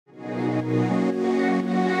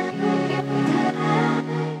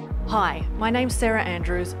My name's Sarah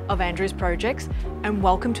Andrews of Andrews Projects, and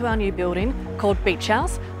welcome to our new building called Beach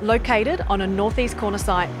House, located on a northeast corner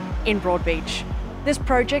site in Broadbeach. This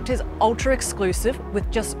project is ultra exclusive with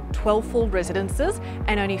just 12 full residences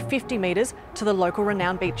and only 50 metres to the local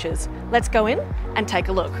renowned beaches. Let's go in and take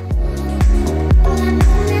a look.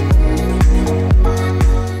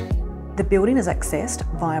 The building is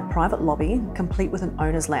accessed via a private lobby complete with an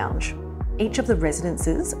owner's lounge. Each of the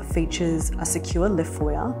residences features a secure lift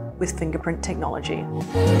foyer with fingerprint technology.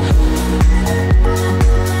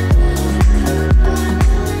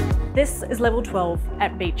 This is level 12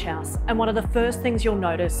 at Beach House, and one of the first things you'll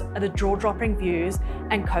notice are the jaw-dropping views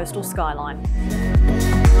and coastal skyline.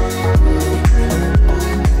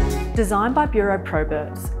 Designed by Bureau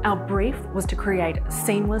Proberts, our brief was to create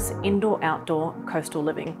seamless indoor-outdoor coastal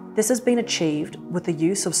living. This has been achieved with the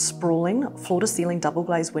use of sprawling floor-to-ceiling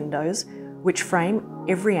double-glazed windows which frame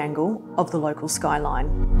every angle of the local skyline.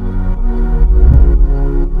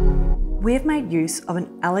 We have made use of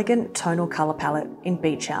an elegant tonal colour palette in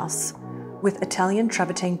Beach House with Italian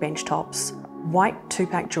travertine bench tops, white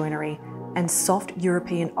two-pack joinery and soft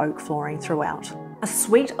European oak flooring throughout. A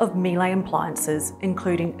suite of Miele appliances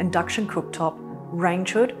including induction cooktop,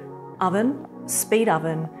 range hood, oven, speed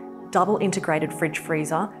oven, double integrated fridge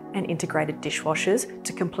freezer and integrated dishwashers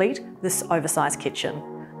to complete this oversized kitchen.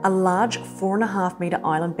 A large 4.5 metre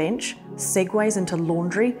island bench segues into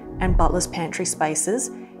laundry and butler's pantry spaces,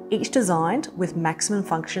 each designed with maximum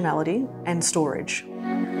functionality and storage.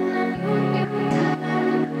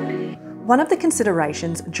 One of the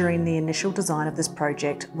considerations during the initial design of this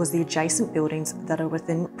project was the adjacent buildings that are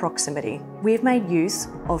within proximity. We have made use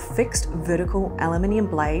of fixed vertical aluminium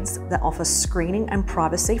blades that offer screening and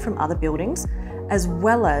privacy from other buildings, as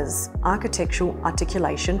well as architectural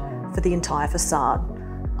articulation for the entire facade,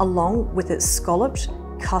 along with its scalloped,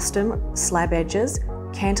 custom slab edges,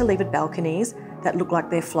 cantilevered balconies that look like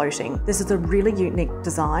they're floating. This is a really unique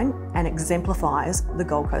design and exemplifies the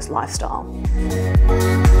Gold Coast lifestyle.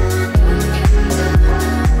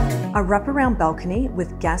 A wraparound balcony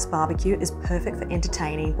with gas barbecue is perfect for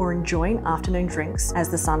entertaining or enjoying afternoon drinks as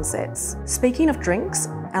the sun sets. Speaking of drinks,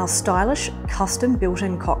 our stylish custom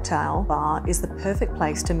built-in cocktail bar is the perfect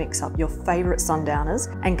place to mix up your favourite sundowners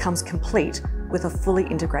and comes complete with a fully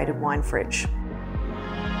integrated wine fridge.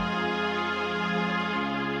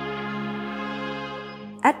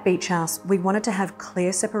 At Beach House, we wanted to have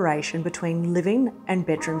clear separation between living and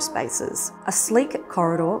bedroom spaces. A sleek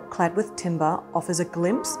corridor clad with timber offers a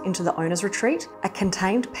glimpse into the owner's retreat. A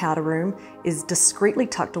contained powder room is discreetly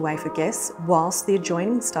tucked away for guests, whilst the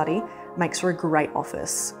adjoining study makes for a great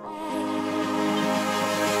office.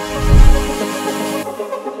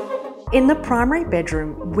 In the primary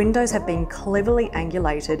bedroom, windows have been cleverly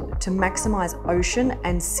angulated to maximise ocean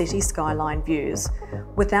and city skyline views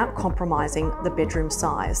without compromising the bedroom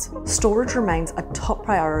size. Storage remains a top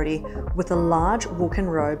priority with a large walk-in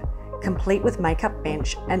robe complete with makeup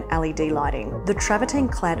bench and LED lighting. The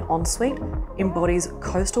travertine-clad ensuite embodies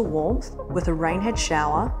coastal warmth with a rainhead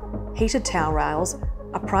shower, heated towel rails,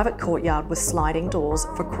 a private courtyard with sliding doors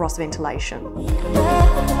for cross-ventilation.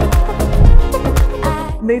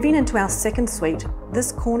 Moving into our second suite,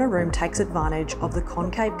 this corner room takes advantage of the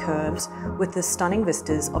concave curves with the stunning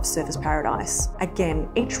vistas of Surfers Paradise. Again,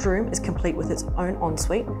 each room is complete with its own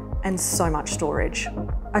ensuite and so much storage.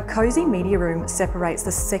 A cosy media room separates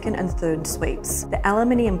the second and third suites. The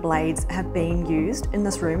aluminium blades have been used in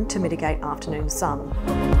this room to mitigate afternoon sun.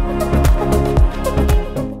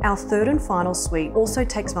 Our third and final suite also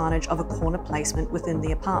takes advantage of a corner placement within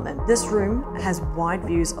the apartment. This room has wide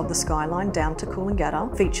views of the skyline down to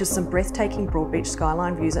Coolangatta, features some breathtaking Broadbeach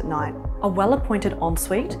skyline views at night. A well-appointed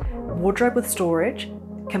ensuite, wardrobe with storage,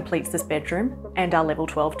 completes this bedroom and our level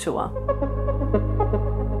 12 tour.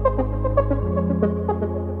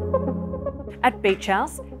 At Beach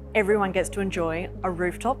House, everyone gets to enjoy a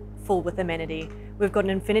rooftop full with amenity. We've got an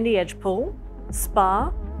infinity edge pool,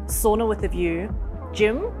 spa, sauna with a view,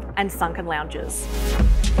 gym and sunken lounges.